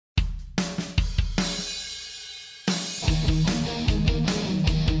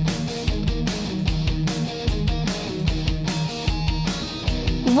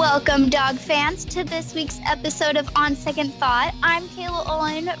Welcome, dog fans, to this week's episode of On Second Thought. I'm Kayla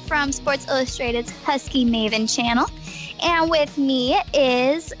Olin from Sports Illustrated's Husky Maven channel, and with me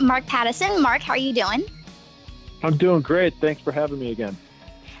is Mark Pattison. Mark, how are you doing? I'm doing great. Thanks for having me again.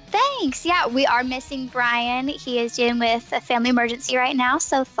 Thanks. Yeah, we are missing Brian. He is dealing with a family emergency right now,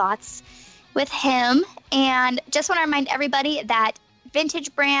 so thoughts with him. And just want to remind everybody that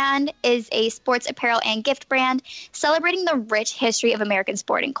Vintage Brand is a sports apparel and gift brand celebrating the rich history of American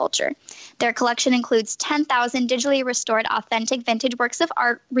sporting culture. Their collection includes 10,000 digitally restored authentic vintage works of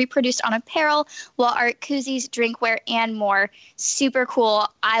art reproduced on apparel, wall art, koozies, drinkware, and more. Super cool.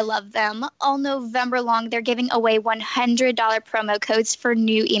 I love them. All November long, they're giving away $100 promo codes for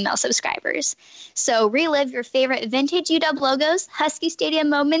new email subscribers. So relive your favorite vintage UW logos, Husky Stadium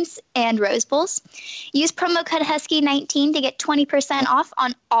moments, and Rose Bowls. Use promo code HUSKY19 to get 20% off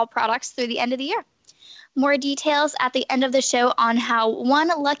on all products through the end of the year. More details at the end of the show on how one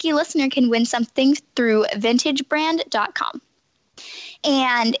lucky listener can win something through vintagebrand.com.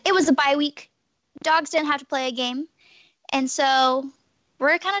 And it was a bye week. Dogs didn't have to play a game. And so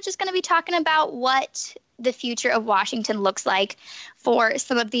we're kind of just going to be talking about what the future of Washington looks like for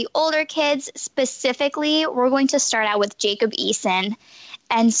some of the older kids. Specifically, we're going to start out with Jacob Eason.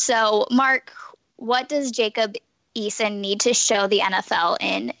 And so, Mark, what does Jacob Eason need to show the NFL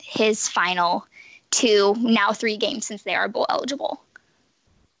in his final 3 games since they are bowl eligible?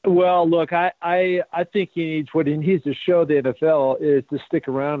 Well, look, I think what he needs to show the NFL is to stick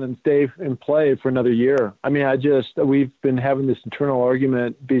around and stay and play for another year. I mean, we've been having this internal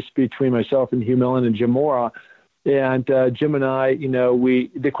argument between myself and Hugh Millen and Jim Mora. And Jim and I,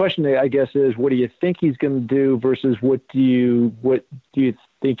 the question, I guess, is what do you think he's going to do versus what do you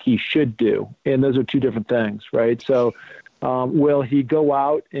think he should do? And those are two different things, right? So will he go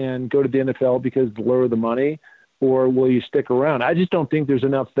out and go to the NFL because of the lure of the money, or will you stick around? I just don't think there's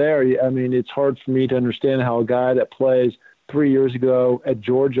enough there. I mean, it's hard for me to understand how a guy that plays 3 years ago at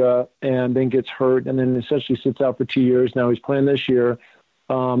Georgia and then gets hurt and then essentially sits out for 2 years. Now he's playing this year.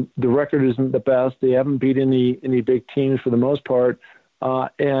 The record isn't the best. They haven't beat any big teams for the most part.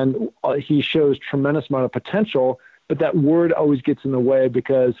 And he shows tremendous amount of potential, but that word always gets in the way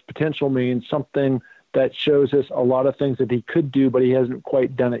because potential means something that shows us a lot of things that he could do, but he hasn't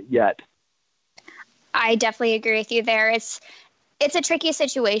quite done it yet. I definitely agree with you there. It's a tricky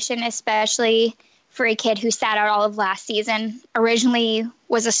situation, especially for a kid who sat out all of last season, originally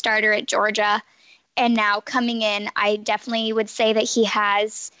was a starter at Georgia, and now coming in, I definitely would say that he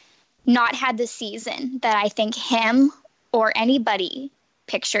has not had the season that I think him or anybody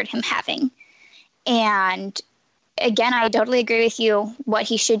pictured him having. And again, I totally agree with you what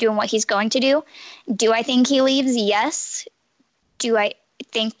he should do and what he's going to do. Do I think he leaves? Yes. Do I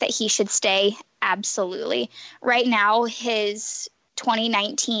think that he should stay? Absolutely. Right now, his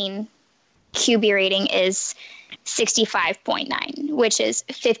 2019 QB rating is 65.9, which is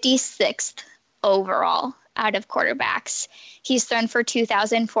 56th overall out of quarterbacks. He's thrown for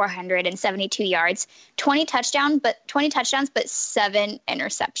 2,472 yards, 20 touchdowns, but 7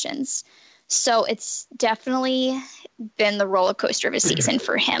 interceptions. So it's definitely been the roller coaster of a season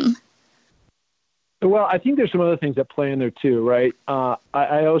for him. Well, I think there's some other things that play in there too, right?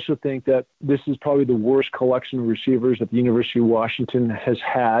 I also think that this is probably the worst collection of receivers that the University of Washington has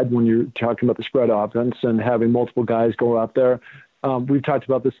had when you're talking about the spread offense and having multiple guys go out there. We've talked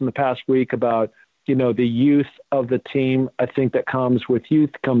about this in the past week about, the youth of the team. I think that comes with youth,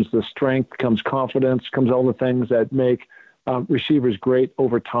 comes the strength, comes confidence, comes all the things that make receivers great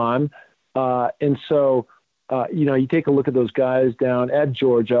over time. And so, you take a look at those guys down at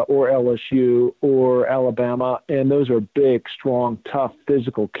Georgia or LSU or Alabama, and those are big, strong, tough,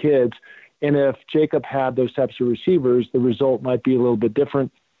 physical kids. And if Jacob had those types of receivers, the result might be a little bit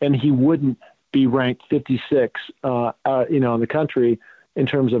different, and he wouldn't be ranked 56, in the country in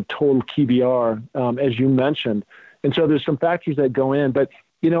terms of total QBR, as you mentioned. And so there's some factors that go in. But,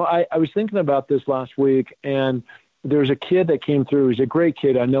 I was thinking about this last week, and there's a kid that came through. He's a great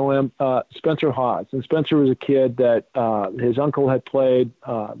kid. I know him, Spencer Haas. And Spencer was a kid that his uncle had played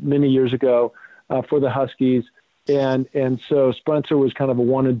many years ago for the Huskies. And so Spencer was kind of a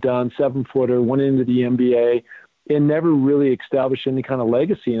one-and-done, 7-footer, went into the NBA, and never really established any kind of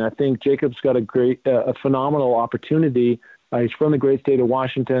legacy. And I think Jacob's got a phenomenal opportunity. He's from the great state of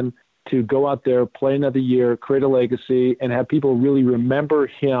Washington to go out there, play another year, create a legacy, and have people really remember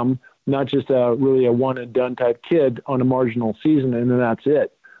him, not just really a one-and-done type kid on a marginal season, and then that's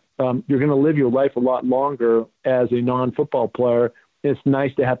it. You're going to live your life a lot longer as a non-football player. It's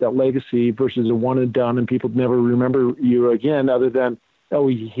nice to have that legacy versus a one-and-done, and people never remember you again other than,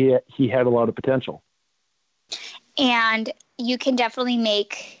 he had a lot of potential. And you can definitely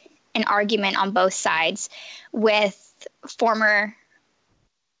make an argument on both sides with former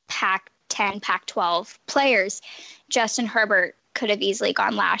Pac-10, Pac-12 players. Justin Herbert could have easily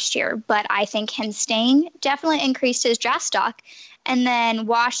gone last year, but I think him staying definitely increased his draft stock. And then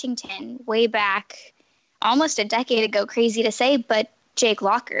Washington, way back almost a decade ago, crazy to say, but Jake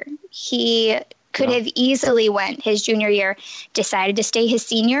Locker, he could have easily went his junior year, decided to stay his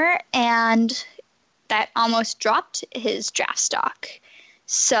senior, and that almost dropped his draft stock.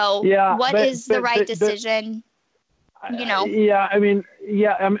 So what is the right decision?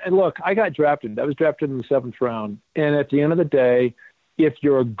 Look, I got drafted. I was drafted in the 7th round. And at the end of the day, if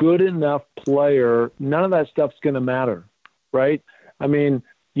you're a good enough player, none of that stuff's going to matter, right? I mean,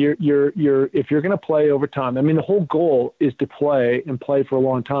 if you're going to play over time, I mean, the whole goal is to play and play for a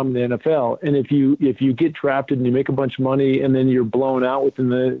long time in the NFL. And if you get drafted and you make a bunch of money and then you're blown out within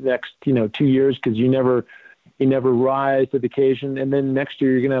the next, 2 years because you never rise to the occasion, and then next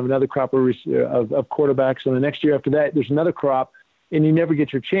year you're going to have another crop of quarterbacks, and the next year after that there's another crop, and you never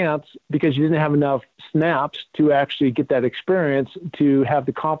get your chance because you didn't have enough snaps to actually get that experience to have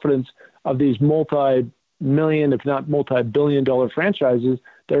the confidence of these multi-million, if not multi-billion-dollar franchises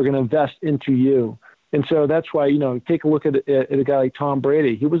that are going to invest into you. And so that's why, take a look at a guy like Tom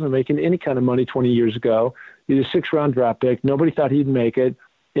Brady. He wasn't making any kind of money 20 years ago. He was a 6th-round draft pick. Nobody thought he'd make it,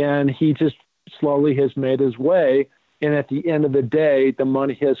 and he just slowly has made his way. And at the end of the day, the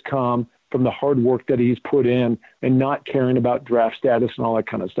money has come from the hard work that he's put in and not caring about draft status and all that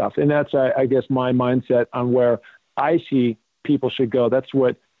kind of stuff. And that's, I guess, my mindset on where I see people should go. That's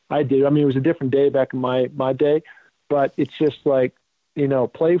what I did. I mean, it was a different day back in my day, but it's just like,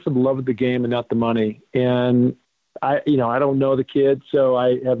 play for the love of the game and not the money. And I don't know the kid, so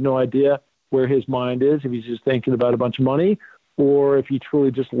I have no idea where his mind is, if he's just thinking about a bunch of money or if he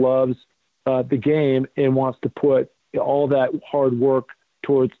truly just loves the game and wants to put all that hard work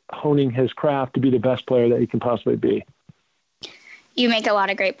towards honing his craft to be the best player that he can possibly be. You make a lot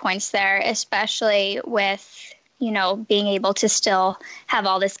of great points there, especially with, being able to still have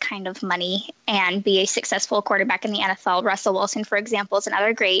all this kind of money and be a successful quarterback in the NFL. Russell Wilson, for example, is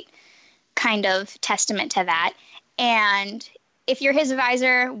another great kind of testament to that. And if you're his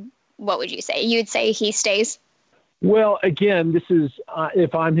advisor, what would you say? You'd say he stays? Well, again, this is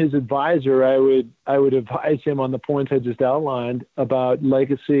if I'm his advisor, I would advise him on the points I just outlined about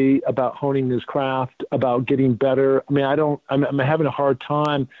legacy, about honing his craft, about getting better. I mean, I'm having a hard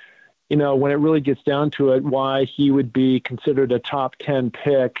time, when it really gets down to it, why he would be considered a top 10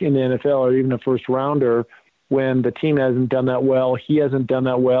 pick in the NFL or even a first rounder when the team hasn't done that well. He hasn't done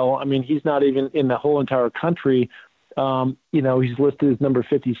that well. I mean, he's not even in the whole entire country. He's listed as number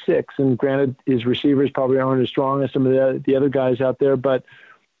 56, and granted, his receivers probably aren't as strong as some of the other guys out there. But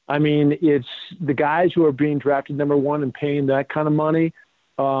I mean, it's the guys who are being drafted number 1 and paying that kind of money.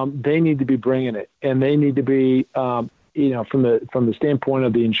 They need to be bringing it, and they need to be, from the standpoint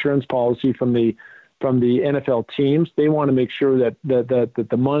of the insurance policy from the NFL teams, they want to make sure that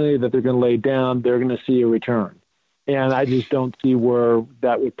the money that they're going to lay down, they're going to see a return. And I just don't see where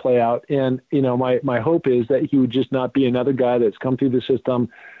that would play out. And, my hope is that he would just not be another guy that's come through the system,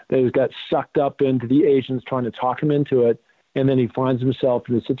 that has got sucked up into the agents trying to talk him into it. And then he finds himself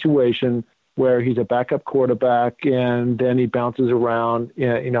in a situation where he's a backup quarterback and then he bounces around,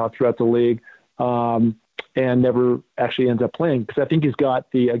 throughout the league and never actually ends up playing. Because I think he's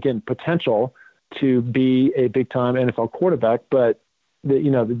got potential to be a big time NFL quarterback, but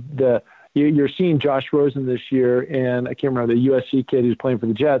you're seeing Josh Rosen this year, and I can't remember the USC kid who's playing for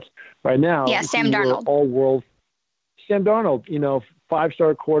the Jets right now. Yeah, Sam Darnold. All-world. Sam Darnold,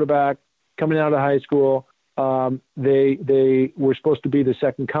 5-star quarterback coming out of high school. They were supposed to be the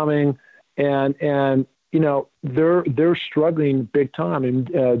second coming, and they're struggling big time.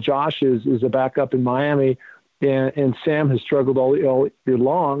 And Josh is a backup in Miami, and Sam has struggled all year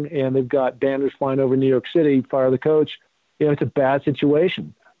long, and they've got banners flying over New York City, fire the coach. It's a bad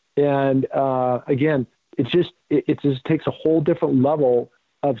situation. And again, it just takes a whole different level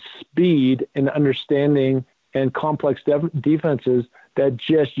of speed and understanding and complex defenses that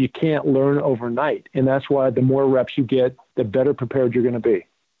just you can't learn overnight. And that's why the more reps you get, the better prepared you're going to be.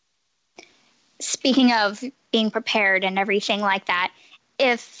 Speaking of being prepared and everything like that,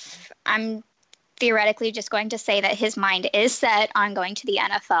 if I'm theoretically just going to say that his mind is set on going to the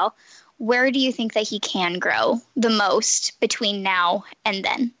NFL, where do you think that he can grow the most between now and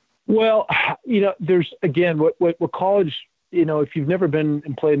then? Well, there's, again, what college, if you've never been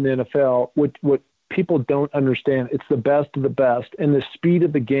and played in the NFL, what people don't understand, it's the best of the best, and the speed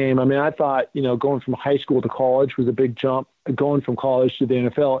of the game. I mean, I thought, going from high school to college was a big jump. Going from college to the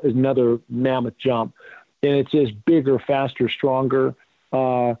NFL is another mammoth jump. and it's just bigger, faster, stronger,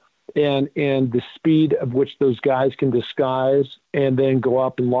 and the speed of which those guys can disguise and then go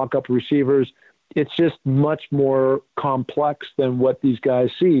up and lock up receivers. It's just much more complex than what these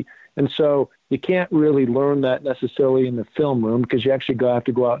guys see. And so you can't really learn that necessarily in the film room because you actually have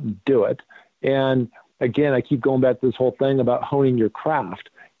to go out and do it. And again, I keep going back to this whole thing about honing your craft.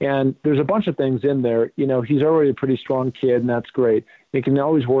 And there's a bunch of things in there. He's already a pretty strong kid, and that's great. You can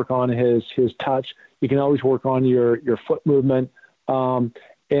always work on his touch. You can always work on your foot movement.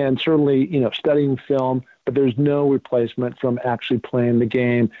 And certainly, studying film, but there's no replacement from actually playing the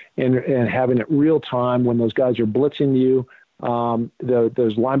game and having it real time when those guys are blitzing you.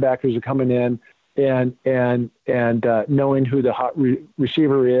 Those linebackers are coming in and knowing who the hot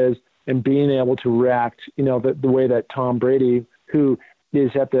receiver is and being able to react, the way that Tom Brady, who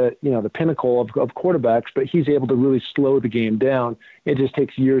is at the pinnacle of quarterbacks, but he's able to really slow the game down. It just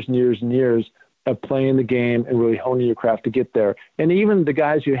takes years and years and years of playing the game and really honing your craft to get there. And even the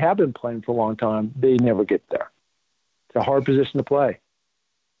guys who have been playing for a long time, they never get there. It's a hard position to play.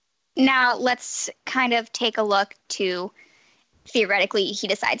 Now let's kind of take a look to theoretically he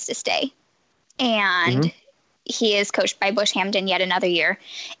decides to stay. And he is coached by Bush Hamdan yet another year.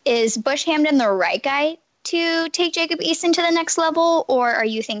 Is Bush Hamdan the right guy to take Jacob Eason to the next level? Or are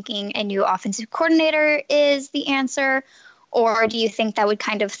you thinking a new offensive coordinator is the answer? Or do you think that would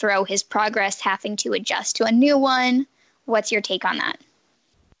kind of throw his progress having to adjust to a new one? What's your take on that?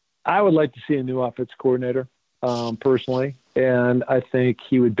 I would like to see a new offensive coordinator, personally. And I think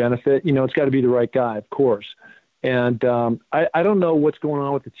he would benefit. It's got to be the right guy, of course. And I don't know what's going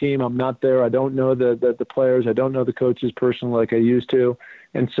on with the team. I'm not there. I don't know the players. I don't know the coaches personally like I used to.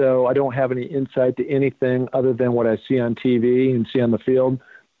 And so I don't have any insight to anything other than what I see on TV and see on the field.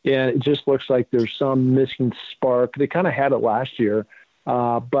 And it just looks like there's some missing spark. They kind of had it last year,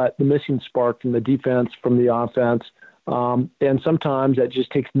 but the missing spark from the defense, from the offense. And sometimes that just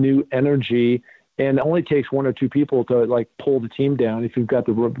takes new energy, and it only takes one or two people to pull the team down if you've got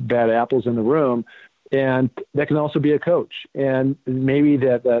the bad apples in the room. And that can also be a coach. And maybe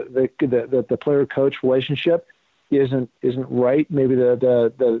the player coach relationship isn't right. Maybe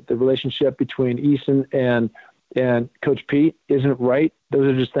the relationship between Eason and Coach Pete isn't right. Those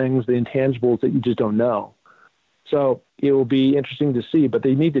are just things, the intangibles that you just don't know. So it will be interesting to see, but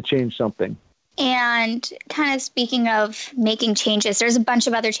they need to change something. And kind of speaking of making changes, there's a bunch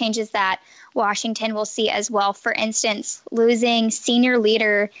of other changes that Washington will see as well. For instance, losing senior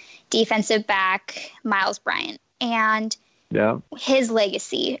leader defensive back Miles Bryant and his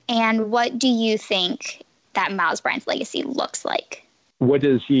legacy. And what do you think that Miles Bryant's legacy looks like? What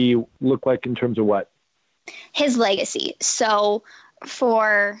does he look like in terms of what? His legacy. So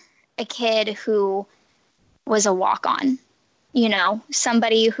for a kid who was a walk-on,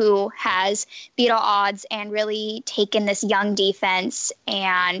 somebody who has beat all odds and really taken this young defense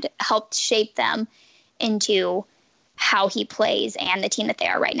and helped shape them into how he plays and the team that they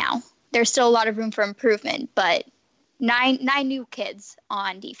are right now. There's still a lot of room for improvement, but nine new kids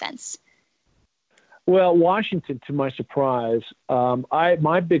on defense. Well, Washington, to my surprise,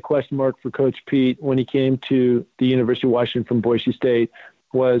 my big question mark for Coach Pete when he came to the University of Washington from Boise State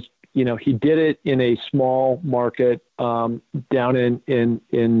was, he did it in a small market down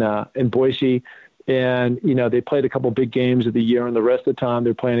in Boise, and they played a couple big games of the year, and the rest of the time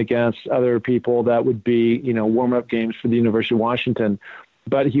they're playing against other people that would be warm-up games for the University of Washington.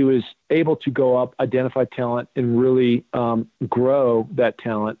 But he was able to go up, identify talent, and really grow that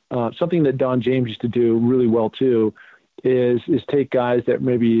talent. Something that Don James used to do really well too is take guys that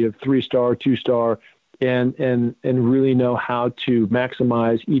maybe a 3-star, 2-star, and really know how to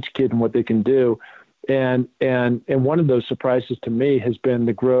maximize each kid and what they can do. And one of those surprises to me has been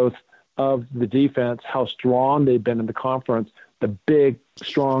the growth of the defense, how strong they've been in the conference, the big,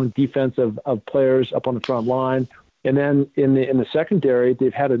 strong defense of players up on the front line. And then in the secondary,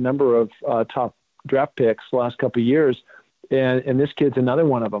 they've had a number of top draft picks the last couple of years, and this kid's another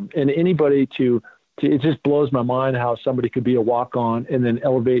one of them. And anybody it just blows my mind how somebody could be a walk-on and then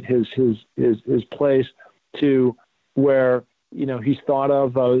elevate his place to where he's thought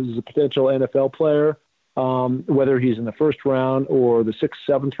of as a potential NFL player, whether he's in the first round or the 6th,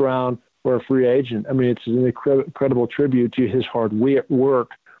 7th round or a free agent. I mean, it's an incredible tribute to his hard work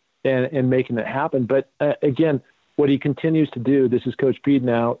and making it happen. But again, what he continues to do, this is Coach Pete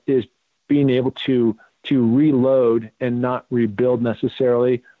now, is being able to reload and not rebuild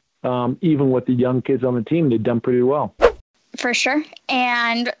necessarily. Even with the young kids on the team, they've done pretty well. For sure.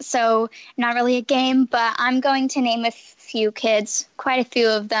 And so not really a game, but I'm going to name a few kids, quite a few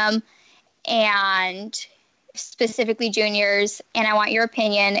of them. And specifically juniors, and I want your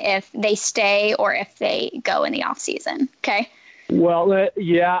opinion if they stay or if they go in the off season. Okay. Well,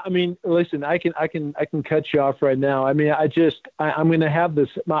 yeah. I mean, listen, I can cut you off right now. I mean, I'm going to have this.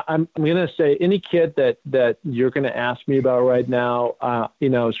 I'm going to say any kid that you're going to ask me about right now.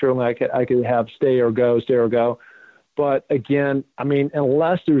 Certainly I could have stay or go. But again, I mean,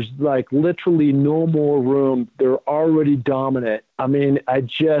 unless there's like literally no more room, they're already dominant. I mean, I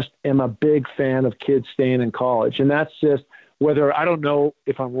just am a big fan of kids staying in college, and that's just whether I don't know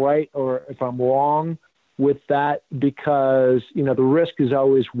if I'm right or if I'm wrong with that, because, the risk is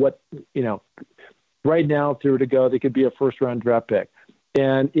always right now, if they were to go, they could be a first round draft pick.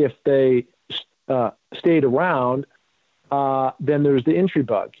 And if they stayed around, then there's the injury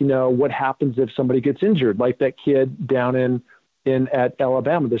bug. What happens if somebody gets injured, like that kid down at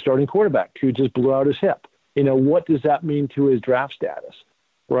Alabama, the starting quarterback who just blew out his hip? What does that mean to his draft status,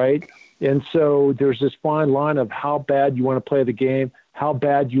 right? And so there's this fine line of how bad you want to play the game, how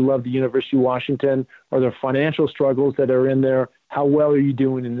bad you love the University of Washington, are there financial struggles that are in there, how well are you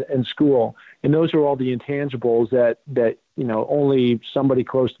doing in school? And those are all the intangibles that only somebody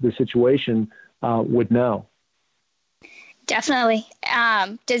close to the situation would know. Definitely.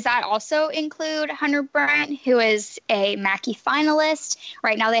 Does that also include Hunter Bryant, who is a Mackey finalist?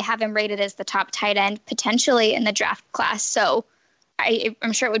 Right now they have him rated as the top tight end potentially in the draft class. So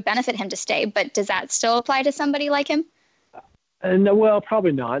I'm sure it would benefit him to stay, but does that still apply to somebody like him? Well,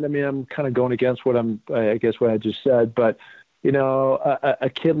 probably not. I mean, I'm kind of going against what I just said, but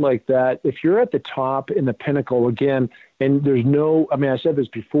a kid like that, if you're at the top in the pinnacle again, and I said this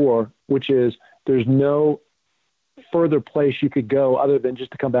before, which is there's no further place you could go other than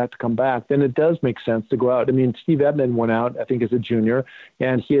just to come back, then it does make sense to go out. I mean, Steve Edmond went out, I think, as a junior,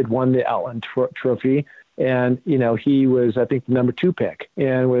 and he had won the Outland Trophy. And, he was, I think, the number 2 pick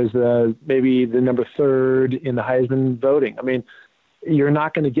and was maybe the number 3rd in the Heisman voting. I mean, you're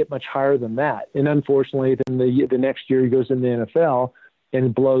not going to get much higher than that. And unfortunately, then the next year he goes in the NFL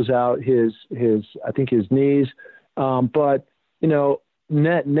and blows out his knees. But,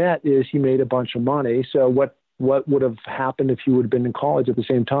 net is he made a bunch of money. So what would have happened if he would have been in college at the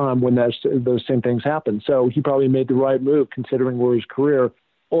same time when those same things happened? So he probably made the right move considering where his career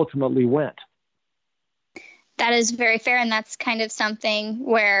ultimately went. That is very fair, and that's kind of something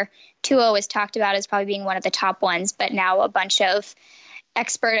where Tua was talked about as probably being one of the top ones, but now a bunch of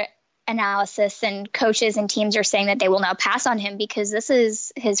expert analysis and coaches and teams are saying that they will now pass on him because this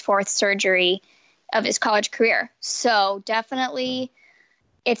is his 4th surgery of his college career. So definitely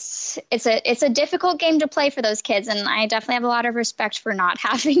it's a difficult game to play for those kids, and I definitely have a lot of respect for not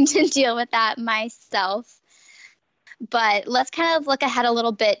having to deal with that myself. But let's kind of look ahead a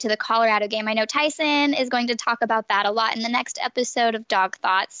little bit to the Colorado game. I know Tyson is going to talk about that a lot in the next episode of Dog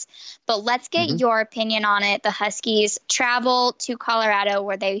Thoughts, but let's get your opinion on it. The Huskies travel to Colorado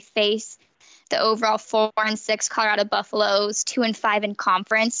where they face the overall 4-6 Colorado Buffaloes, 2-5 in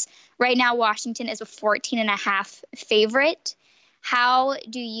conference. Right now, Washington is a 14.5 favorite. How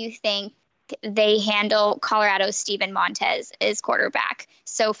do you think they handle Colorado's Steven Montez as quarterback?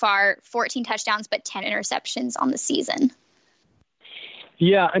 So far, 14 touchdowns, but 10 interceptions on the season.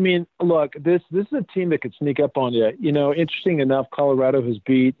 Yeah, I mean, look, this is a team that could sneak up on you. Interesting enough, Colorado has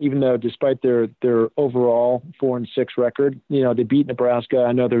beat, even though despite their overall 4-6 record, they beat Nebraska.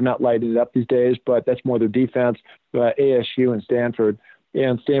 I know they're not lighting it up these days, but that's more their defense, ASU and Stanford.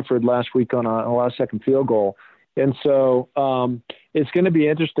 And Stanford last week on a last-second field goal. And so it's going to be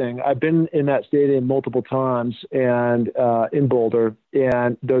interesting. I've been in that stadium multiple times and in Boulder,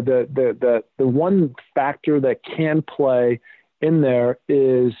 and the one factor that can play in there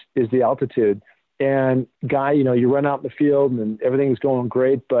is the altitude. And you run out in the field and everything's going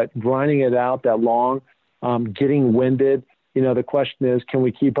great, but grinding it out that long, getting winded. The question is, can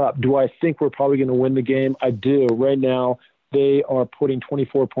we keep up? Do I think we're probably going to win the game? I do. Right now, they are putting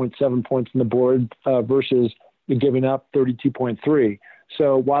 24.7 points on the board versus giving up 32.3.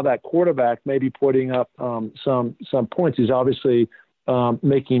 So while that quarterback may be putting up some points, he's obviously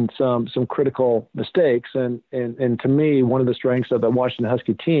making some critical mistakes. And to me, one of the strengths of the Washington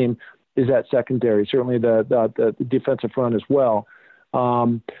Husky team is that secondary, certainly the defensive front as well.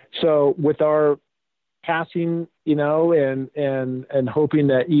 So with our passing, and hoping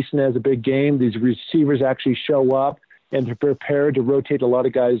that Easton has a big game, these receivers actually show up and they're prepared to rotate a lot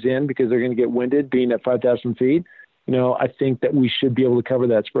of guys in because they're going to get winded being at 5,000 feet. I think that we should be able to cover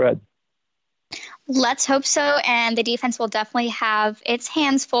that spread. Let's hope so. And the defense will definitely have its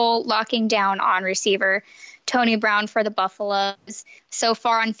hands full locking down on receiver Tony Brown for the Buffaloes. So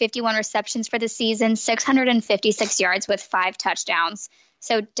far on 51 receptions for the season, 656 yards with 5 touchdowns.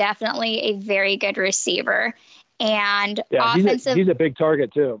 So definitely a very good receiver. And Yeah, offensive, he's a big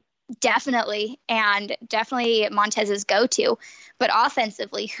target too. definitely, and definitely Montez's go-to. But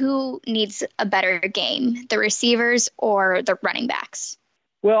offensively, who needs a better game, the receivers or the running backs?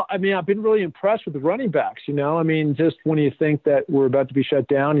 Well, I mean, I've been really impressed with the running backs, I mean, just when you think that we're about to be shut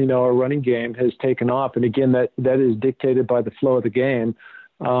down, our running game has taken off. And again, that is dictated by the flow of the game.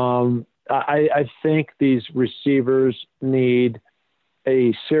 I think these receivers need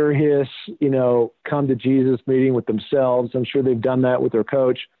a serious, come to Jesus meeting with themselves. I'm sure they've done that with their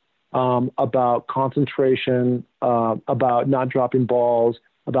coach, about concentration, about not dropping balls,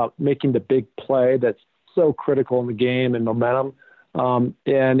 about making the big play that's so critical in the game and momentum. And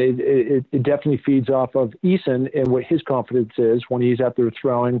it definitely feeds off of Eason and what his confidence is when he's out there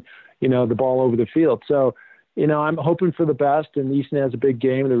throwing, the ball over the field. So, I'm hoping for the best, and Eason has a big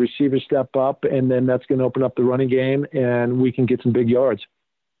game, and the receivers step up, and then that's going to open up the running game, and we can get some big yards.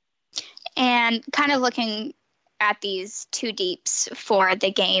 And kind of looking at these two deeps for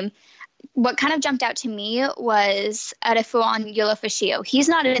the game, what kind of jumped out to me was Adefuan Yolofashio. He's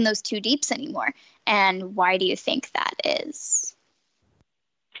not in those two deeps anymore. And why do you think that is?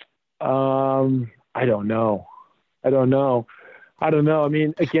 I don't know. I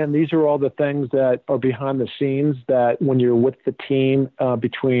mean, again, these are all the things that are behind the scenes that when you're with the team,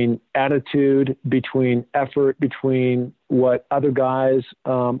 between attitude, between effort, between what other guys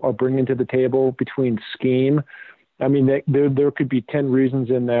are bringing to the table, between scheme. I mean, there could be 10 reasons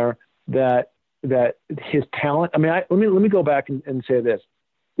in there that his talent. I mean, let me go back and say this.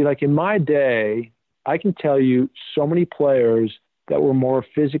 Like in my day, I can tell you so many players that were more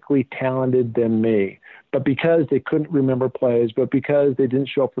physically talented than me. But because they couldn't remember plays, but because they didn't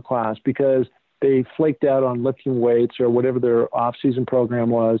show up for class, because they flaked out on lifting weights or whatever their off-season program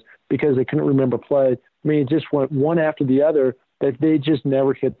was, because they couldn't remember plays, I mean, it just went one after the other that they just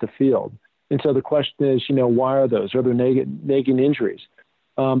never hit the field. And so the question is, why are those? Are there nagging injuries?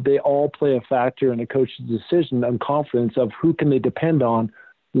 They all play a factor in a coach's decision and confidence of who can they depend on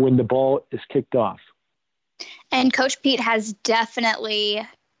when the ball is kicked off. And Coach Pete has definitely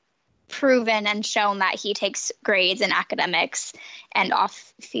proven and shown that he takes grades and academics and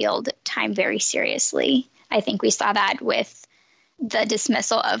off-field time very seriously. I think we saw that with the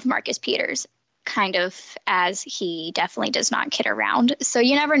dismissal of Marcus Peters, kind of as he definitely does not kid around. So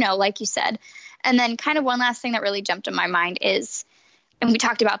you never know, like you said. And then kind of one last thing that really jumped in my mind is, and we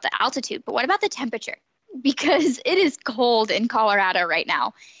talked about the altitude, but what about the temperature? Because it is cold in Colorado right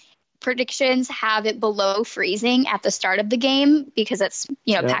now. Predictions have it below freezing at the start of the game because it's,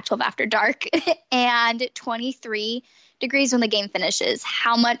 Pac-12 after dark, and 23 degrees when the game finishes.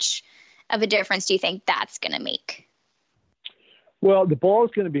 How much of a difference do you think that's going to make? Well, the ball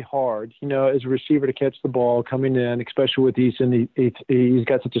is going to be hard, as a receiver to catch the ball coming in, especially with Eason. He's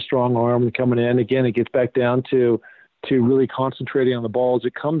got such a strong arm coming in. Again, it gets back down to really concentrating on the ball as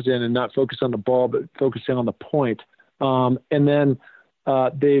it comes in and not focus on the ball, but focusing on the point. And then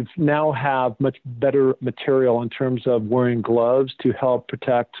they've now have much better material in terms of wearing gloves to help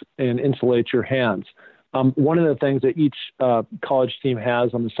protect and insulate your hands. One of the things that each college team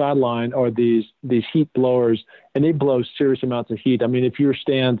has on the sideline are these heat blowers, and they blow serious amounts of heat. I mean, if you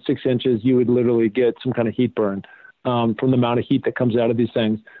stand 6 inches, you would literally get some kind of heat burn from the amount of heat that comes out of these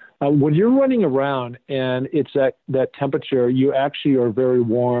things. When you're running around and it's that temperature, you actually are very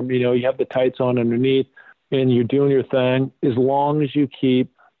warm. You have the tights on underneath, and you're doing your thing. As long as you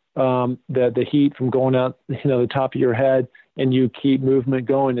keep the heat from going out, the top of your head, and you keep movement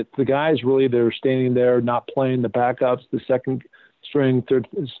going. It's the guys really that are standing there, not playing the backups, the second string, third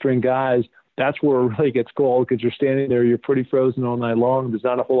string guys. That's where it really gets cold because you're standing there, you're pretty frozen all night long. There's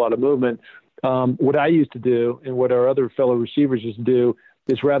not a whole lot of movement. What I used to do and what our other fellow receivers used to do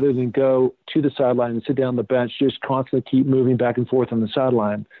is rather than go to the sideline and sit down on the bench, just constantly keep moving back and forth on the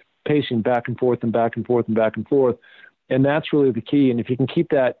sideline, pacing back and forth and back and forth and back and forth. And that's really the key. And if you can keep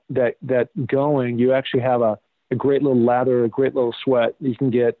that going, you actually have a great little lather, a great little sweat you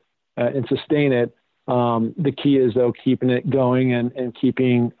can get and sustain it. The key is, though, keeping it going and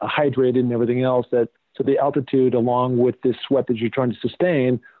keeping hydrated and everything else, so the altitude along with this sweat that you're trying to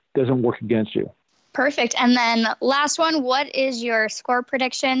sustain doesn't work against you. Perfect. And then last one, what is your score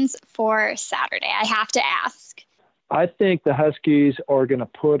predictions for Saturday? I have to ask. I think the Huskies are going to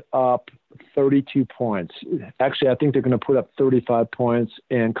put up 32 points. Actually, I think they're going to put up 35 points,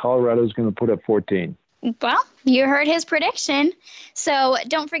 and Colorado is going to put up 14. Well, you heard his prediction. So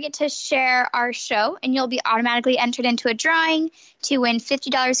don't forget to share our show, and you'll be automatically entered into a drawing to win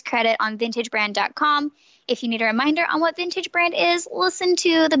 $50 credit on vintagebrand.com. If you need a reminder on what Vintage Brand is, listen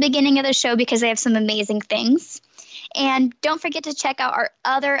to the beginning of the show because they have some amazing things. And don't forget to check out our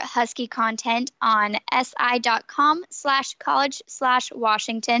other Husky content on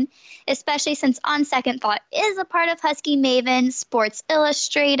si.com/college/Washington, especially since On Second Thought is a part of Husky Maven, Sports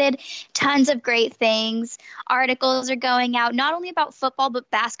Illustrated, tons of great things. Articles are going out not only about football,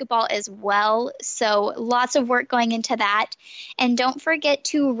 but basketball as well. So lots of work going into that. And don't forget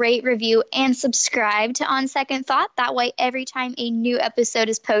to rate, review, and subscribe to On Second Thought. That way, every time a new episode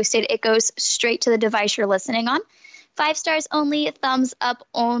is posted, it goes straight to the device you're listening on. 5 stars only, thumbs up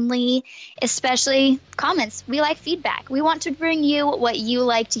only, especially comments. We like feedback. We want to bring you what you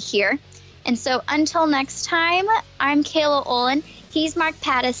like to hear. And so until next time, I'm Kayla Olin. He's Mark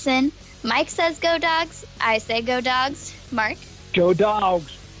Pattison. Mike says go Dogs. I say go Dogs. Mark? Go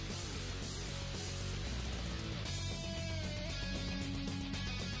Dogs.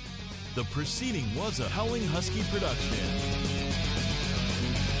 The proceeding was a Howling Husky production.